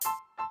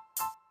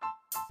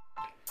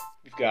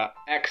We've got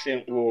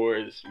accent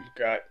wars. We've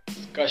got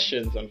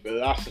discussions on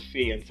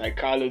philosophy and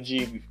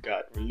psychology. We've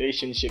got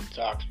relationship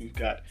talks. We've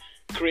got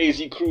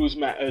crazy cruise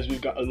matters. We've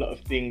got a lot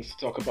of things to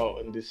talk about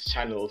on this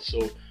channel.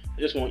 So I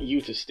just want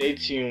you to stay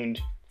tuned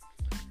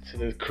to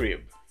the crib.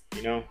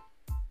 You know,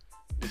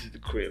 this is the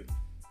crib.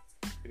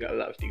 We got a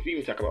lot of things. We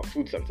even talk about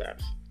food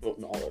sometimes. Well,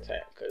 not all the time,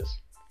 because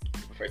I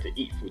prefer to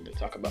eat food than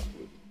talk about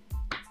food.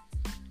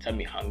 Tell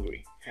me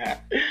hungry. Yeah,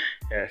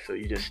 so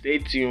you just stay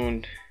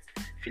tuned.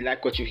 If you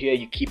like what you hear,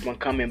 you keep on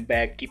coming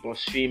back, keep on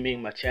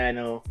streaming my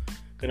channel.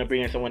 Gonna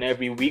bring in someone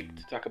every week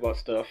to talk about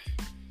stuff.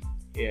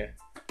 Yeah,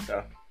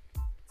 so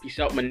peace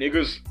out, my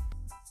niggas.